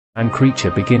and creature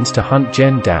begins to hunt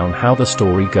Jen down. How the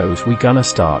story goes, we gonna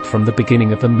start from the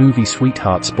beginning of the movie.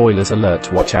 Sweetheart, spoilers alert,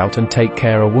 watch out and take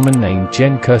care. A woman named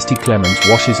Jen Kirsty Clemens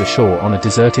washes ashore on a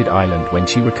deserted island. When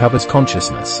she recovers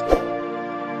consciousness,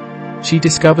 she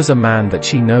discovers a man that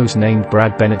she knows named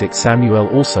Brad. Benedict Samuel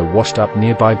also washed up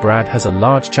nearby. Brad has a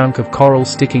large chunk of coral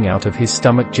sticking out of his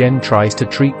stomach. Jen tries to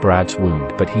treat Brad's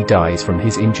wound, but he dies from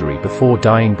his injury. Before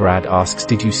dying, Brad asks,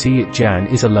 "Did you see it?" Jan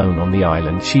is alone on the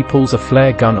island. She pulls a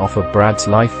flare gun off of Brad's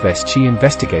life vest. She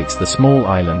investigates the small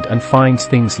island and finds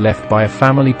things left by a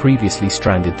family previously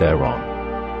stranded thereon.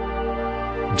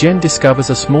 Jen discovers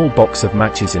a small box of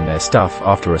matches in their stuff.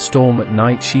 After a storm at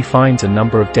night, she finds a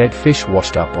number of dead fish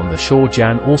washed up on the shore.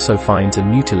 Jan also finds a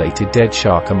mutilated dead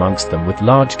shark amongst them with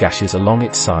large gashes along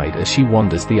its side. As she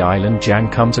wanders the island, Jan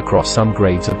comes across some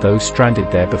graves of those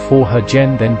stranded there before her.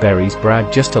 Jen then buries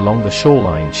Brad just along the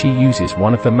shoreline. She uses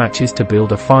one of the matches to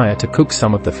build a fire to cook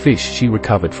some of the fish she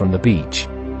recovered from the beach.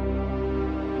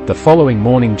 The following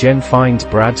morning, Jen finds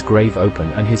Brad's grave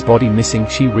open and his body missing.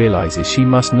 She realizes she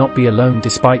must not be alone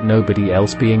despite nobody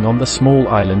else being on the small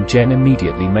island. Jen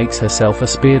immediately makes herself a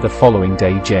spear. The following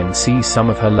day, Jen sees some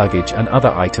of her luggage and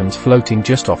other items floating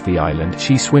just off the island.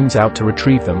 She swims out to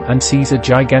retrieve them and sees a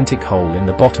gigantic hole in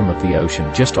the bottom of the ocean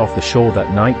just off the shore.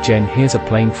 That night, Jen hears a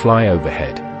plane fly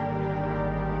overhead.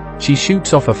 She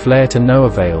shoots off a flare to no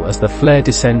avail. As the flare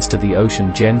descends to the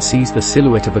ocean, Jen sees the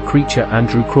silhouette of a creature,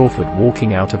 Andrew Crawford,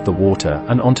 walking out of the water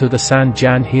and onto the sand.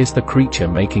 Jan hears the creature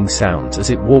making sounds as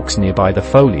it walks nearby the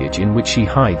foliage in which she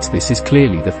hides. This is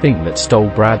clearly the thing that stole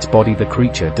Brad's body. The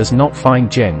creature does not find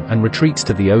Jen and retreats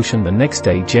to the ocean. The next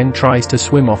day, Jen tries to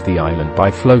swim off the island by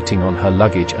floating on her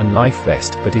luggage and life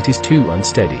vest, but it is too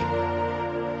unsteady.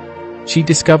 She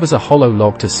discovers a hollow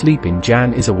log to sleep in.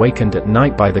 Jan is awakened at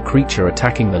night by the creature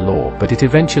attacking the log, but it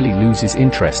eventually loses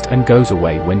interest and goes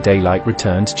away. When daylight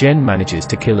returns, Jen manages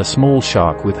to kill a small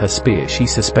shark with her spear. She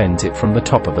suspends it from the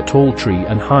top of a tall tree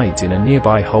and hides in a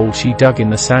nearby hole she dug in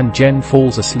the sand. Jen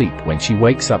falls asleep. When she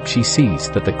wakes up, she sees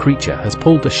that the creature has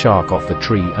pulled the shark off the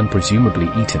tree and presumably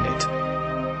eaten it.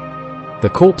 The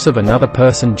corpse of another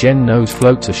person Jen knows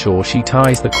floats ashore. She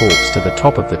ties the corpse to the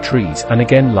top of the trees and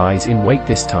again lies in wait.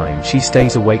 This time she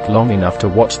stays awake long enough to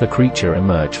watch the creature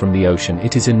emerge from the ocean.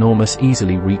 It is enormous,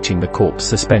 easily reaching the corpse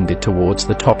suspended towards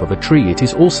the top of a tree. It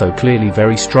is also clearly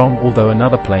very strong. Although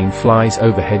another plane flies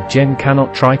overhead, Jen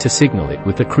cannot try to signal it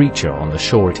with the creature on the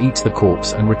shore. It eats the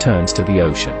corpse and returns to the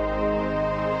ocean.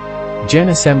 Jen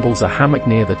assembles a hammock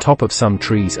near the top of some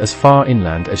trees as far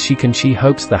inland as she can. She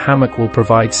hopes the hammock will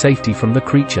provide safety from the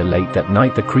creature. Late that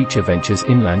night, the creature ventures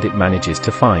inland. It manages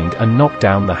to find and knock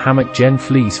down the hammock. Jen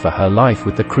flees for her life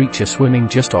with the creature swimming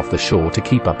just off the shore. To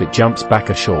keep up, it jumps back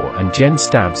ashore and Jen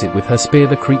stabs it with her spear.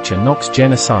 The creature knocks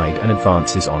Jen aside and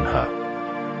advances on her.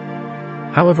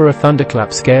 However, a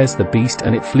thunderclap scares the beast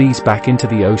and it flees back into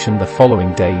the ocean. The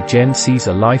following day, Jen sees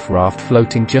a life raft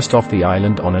floating just off the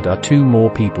island. On it are two more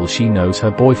people she knows, her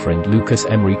boyfriend Lucas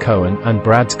Emery Cohen and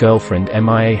Brad's girlfriend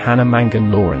MIA Hannah Mangan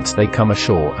Lawrence. They come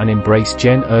ashore and embrace.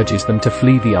 Jen urges them to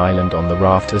flee the island on the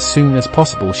raft as soon as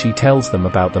possible. She tells them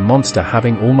about the monster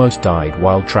having almost died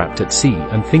while trapped at sea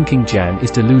and thinking Jan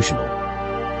is delusional.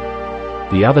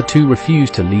 The other two refuse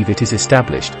to leave. It is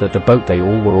established that the boat they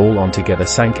all were on together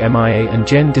sank. MIA and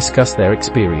Jen discuss their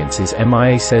experiences.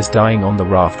 MIA says dying on the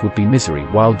raft would be misery,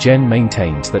 while Jen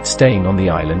maintains that staying on the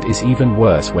island is even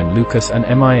worse. When Lucas and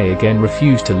MIA again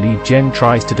refuse to leave, Jen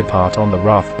tries to depart on the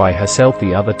raft by herself.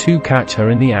 The other two catch her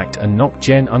in the act and knock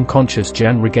Jen unconscious.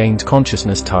 Jen regains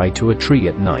consciousness tied to a tree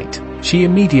at night. She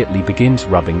immediately begins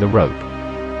rubbing the rope,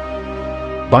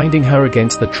 binding her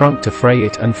against the trunk to fray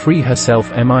it and free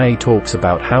herself. MIA talks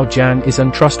about how Jan is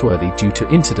untrustworthy due to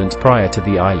incidents prior to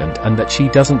the island and that she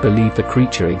doesn't believe the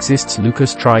creature exists.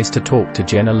 Lucas tries to talk to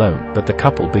Jen alone, but the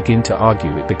couple begin to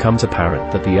argue. It becomes apparent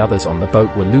that the others on the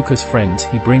boat were Lucas' friends.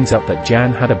 He brings up that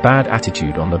Jan had a bad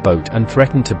attitude on the boat and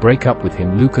threatened to break up with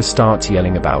him. Lucas starts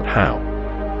yelling about how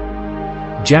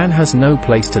Jan has no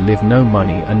place to live, no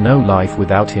money and no life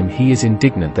without him. He is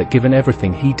indignant that given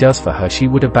everything he does for her, she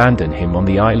would abandon him on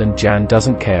the island. Jan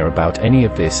doesn't care about any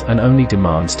of this and only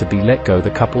demands to be let go. The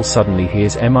couple suddenly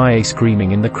hears MIA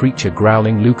screaming and the creature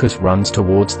growling. Lucas runs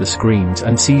towards the screams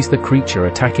and sees the creature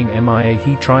attacking MIA.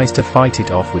 He tries to fight it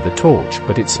off with a torch,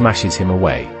 but it smashes him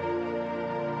away.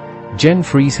 Jen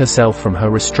frees herself from her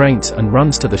restraints and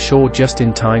runs to the shore just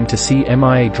in time to see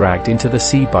MIA dragged into the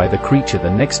sea by the creature.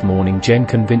 The next morning, Jen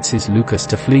convinces Lucas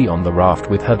to flee on the raft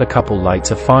with her. The couple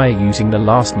lights a fire using the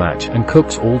last match and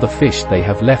cooks all the fish they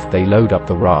have left. They load up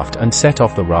the raft and set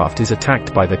off. The raft is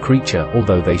attacked by the creature.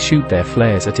 Although they shoot their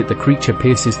flares at it, the creature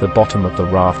pierces the bottom of the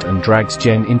raft and drags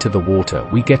Jen into the water.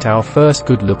 We get our first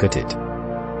good look at it.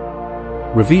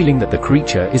 revealing that the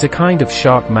creature is a kind of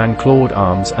shark man-clawed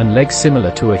arms and legs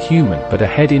similar to a human but a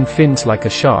head in fins like a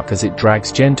shark. As it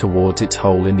drags Jen towards its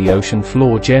hole in the ocean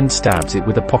floor, Jen stabs it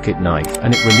with a pocket knife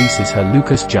and it releases her.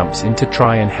 Lucas jumps in to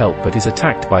try and help but is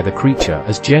attacked by the creature.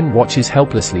 As Jen watches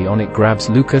helplessly on, it grabs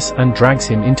Lucas and drags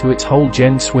him into its hole.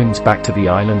 Jen swims back to the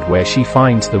island where she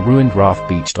finds the ruined raft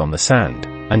beached on the sand,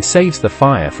 and saves the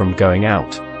fire from going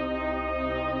out.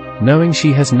 Knowing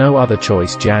she has no other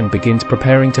choice, Jan begins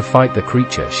preparing to fight the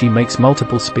creature. She makes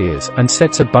multiple spears and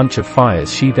sets a bunch of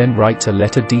fires. She then writes a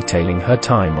letter detailing her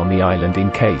time on the island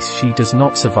in case she does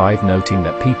not survive, noting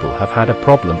that people have had a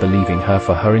problem believing her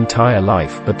for her entire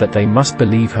life, but that they must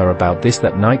believe her about this.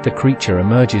 That night the creature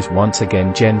emerges once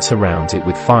again. Jen surrounds it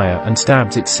with fire and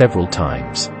stabs it several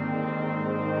times.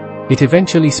 It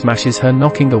eventually smashes her,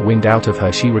 knocking the wind out of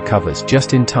her. She recovers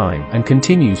just in time and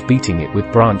continues beating it with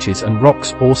branches and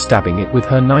rocks or stabbing it with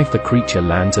her knife. The creature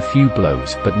lands a few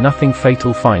blows but nothing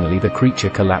fatal. Finally the creature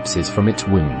collapses from its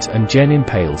wounds and Jen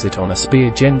impales it on a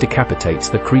spear. Jen decapitates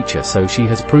the creature so she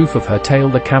has proof of her tale.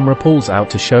 The camera pulls out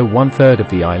to show 1/3 of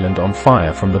the island on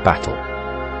fire from the battle.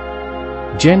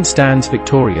 Jen stands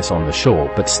victorious on the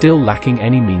shore but still lacking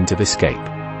any means of escape.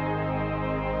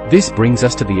 This brings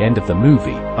us to the end of the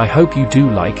movie. I hope you do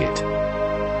like it.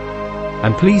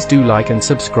 And please do like and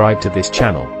subscribe to this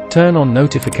channel. Turn on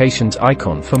notifications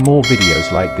icon for more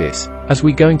videos like this, as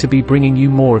we're going to be bringing you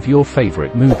more of your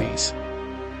favorite movies.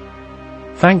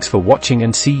 Thanks for watching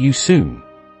and see you soon.